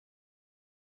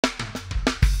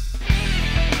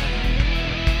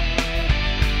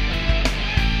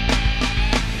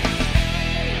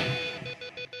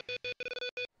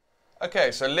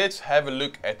Okay, so let's have a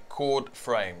look at chord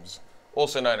frames,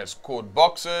 also known as chord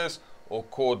boxes or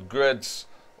chord grids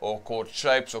or chord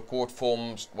shapes or chord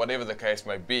forms, whatever the case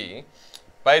may be.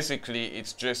 Basically,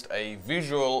 it's just a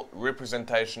visual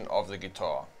representation of the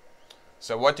guitar.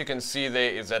 So what you can see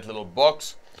there is that little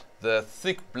box. The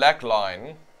thick black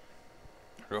line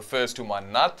refers to my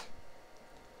nut.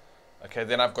 Okay,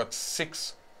 then I've got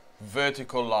 6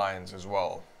 vertical lines as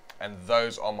well, and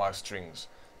those are my strings.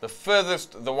 The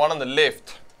furthest, the one on the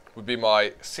left, would be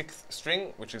my 6th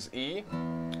string, which is E.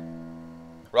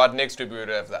 Right next to it we would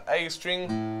have the A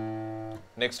string.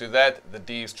 Next to that, the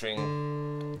D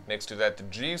string. Next to that, the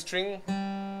G string.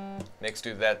 Next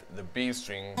to that, the B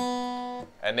string.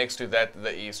 And next to that,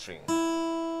 the E string.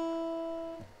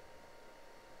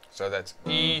 So that's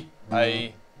E,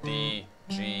 A, D,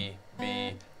 G,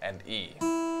 B, and E.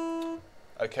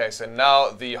 Okay, so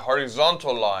now the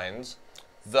horizontal lines,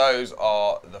 those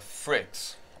are the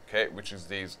frets, okay, which is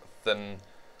these thin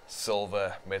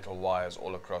silver metal wires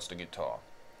all across the guitar.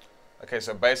 Okay,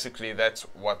 so basically that's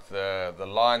what the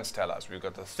lines tell us. We've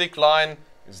got the thick line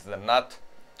is the nut,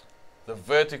 the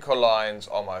vertical lines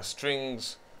are my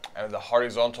strings, and the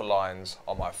horizontal lines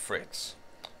are my frets.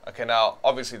 Okay, now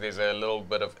obviously there's a little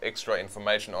bit of extra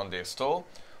information on there still.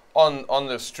 On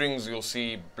the strings you'll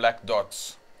see black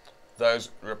dots. Those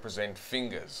represent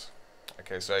fingers.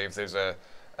 Okay, so if there's a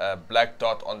black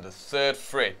dot on the 3rd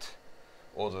fret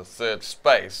or the 3rd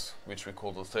space, which we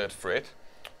call the 3rd fret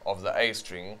of the A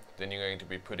string, then you're going to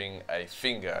be putting a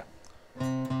finger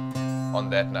on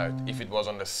that note. If it was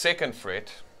on the 2nd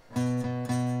fret,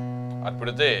 I'd put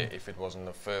it there. If it was on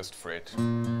the 1st fret,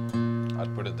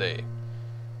 I'd put it there.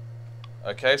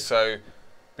 Okay, so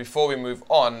before we move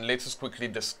on, let's just quickly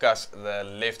discuss the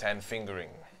left hand fingering.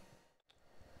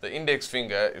 The index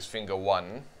finger is finger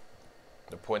 1,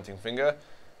 the pointing finger.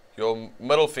 Your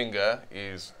middle finger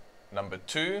is number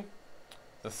 2.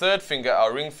 The 3rd finger,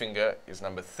 our ring finger, is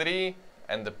number 3,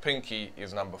 and the pinky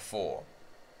is number 4.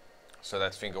 So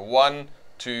that's finger 1,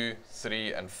 2,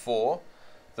 3, and 4.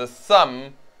 The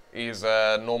thumb is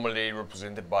normally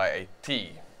represented by a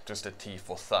T, just a T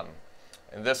for thumb.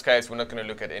 In this case, we're not going to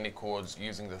look at any chords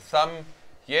using the thumb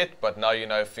yet, but now you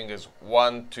know fingers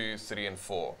 1, 2, 3, and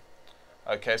 4.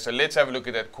 Okay, so let's have a look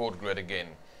at that chord grid again.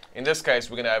 In this case,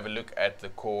 we're going to have a look at the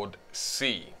chord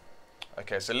C.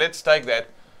 Okay, so let's take that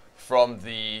from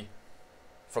the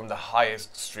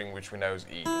highest string, which we know is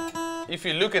E. If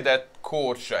you look at that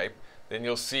chord shape, then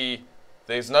you'll see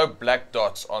there's no black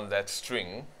dots on that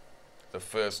string, the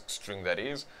 1st string that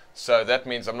is. So that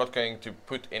means I'm not going to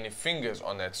put any fingers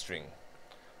on that string.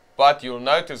 But you'll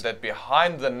notice that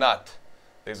behind the nut,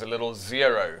 there's a little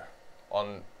 0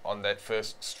 on that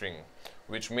 1st string,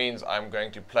 which means I'm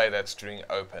going to play that string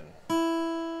open.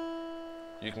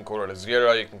 You can call it a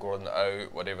 0, you can call it an O,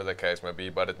 whatever the case may be,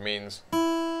 but it means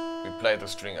we play the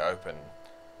string open.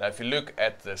 Now if you look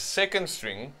at the 2nd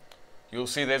string, you'll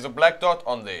see there's a black dot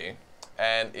on there,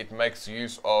 and it makes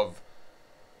use of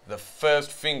the 1st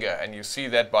finger, and you see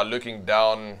that by looking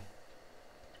down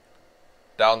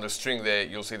the string there.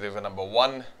 You'll see there's a number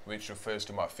 1, which refers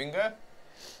to my finger.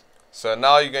 So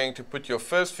now you're going to put your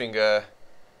 1st finger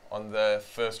on the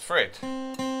 1st fret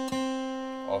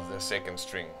of the 2nd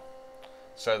string.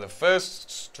 So the 1st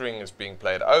string is being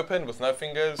played open with no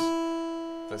fingers.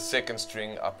 The 2nd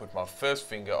string, I put my 1st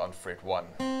finger on fret 1.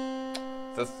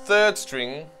 The 3rd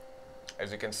string,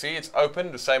 as you can see, it's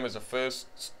open, the same as the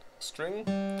 1st string.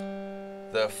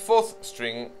 The 4th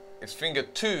string is finger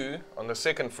 2 on the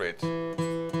 2nd fret.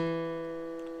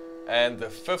 And the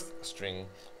 5th string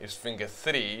is finger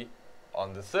 3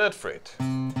 on the 3rd fret.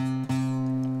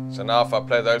 So now if I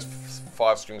play those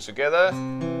 5 strings together,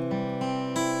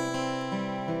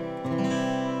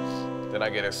 then I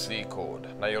get a C chord.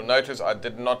 Now you'll notice I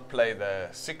did not play the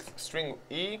 6th string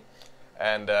E,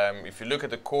 and if you look at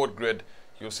the chord grid,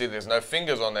 you'll see there's no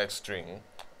fingers on that string,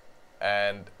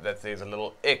 and that there's a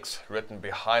little X written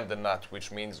behind the nut,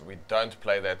 which means we don't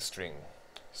play that string.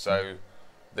 So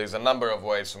there's a number of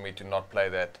ways for me to not play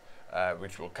that,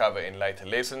 which we'll cover in later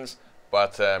lessons,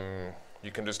 but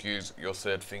you can just use your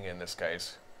 3rd finger in this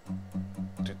case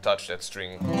to touch that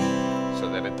string so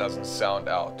that it doesn't sound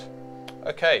out.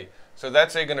 Okay, so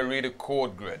that's how you're going to read a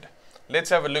chord grid. Let's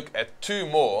have a look at 2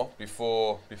 more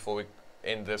before we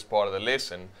end this part of the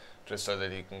lesson, just so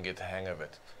that you can get the hang of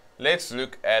it. Let's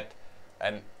look at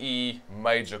an E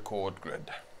major chord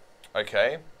grid.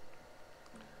 Okay,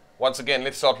 once again,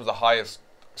 let's start with the highest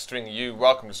string. You're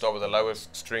welcome to start with the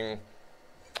lowest string.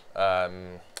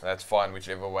 That's fine,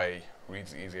 whichever way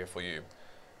reads easier for you.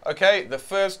 Okay, the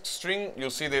 1st string, you'll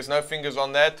see there's no fingers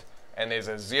on that, and there's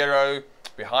a 0,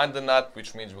 behind the nut,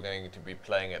 which means we're going to be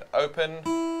playing it open.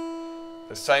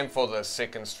 The same for the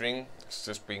second string, it's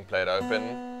just being played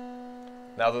open.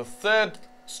 Now the third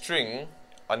string,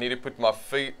 I need to put my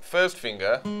first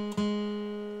finger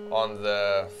on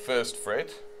the first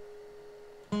fret.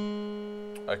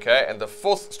 Okay, and the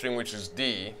fourth string, which is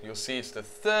D, you'll see it's the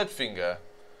third finger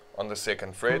on the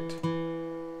second fret,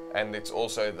 and it's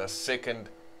also the second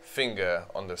finger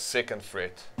on the second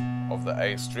fret of the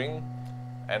A string.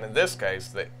 And in this case,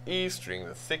 the E string,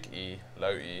 the thick E,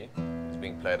 low E, is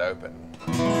being played open.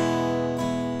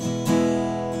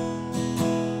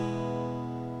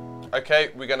 Okay,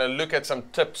 we're going to look at some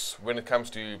tips when it comes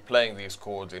to playing these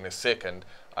chords in a second.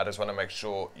 I just want to make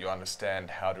sure you understand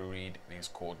how to read these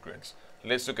chord grids.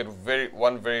 Let's look at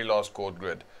one very last chord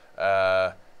grid.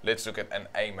 Let's look at an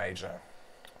A major.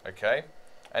 Okay,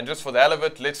 and just for the hell of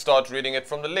it, let's start reading it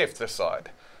from the left this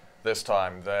side. This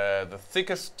time, the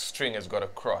thickest string has got a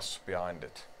cross behind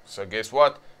it. So guess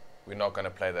what? We're not going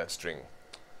to play that string.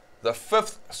 The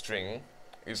fifth string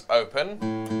is open.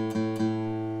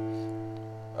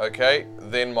 Okay,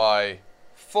 then my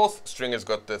fourth string has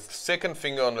got the second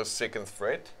finger on the second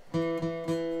fret,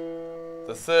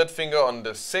 the third finger on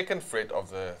the second fret of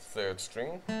the third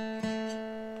string,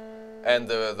 and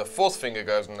the fourth finger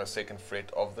goes on the second fret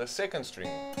of the second string.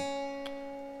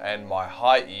 And my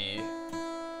high E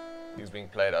is being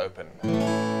played open.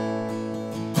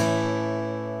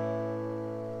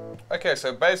 Okay,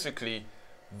 so basically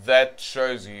that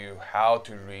shows you how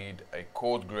to read a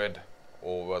chord grid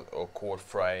or chord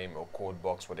frame or chord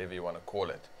box, whatever you want to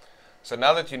call it. So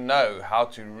now that you know how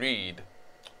to read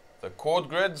the chord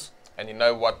grids and you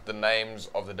know what the names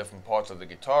of the different parts of the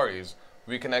guitar is,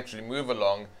 we can actually move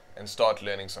along and start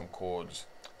learning some chords.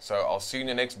 So I'll see you in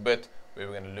the next bit where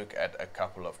we're going to look at a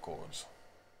couple of chords.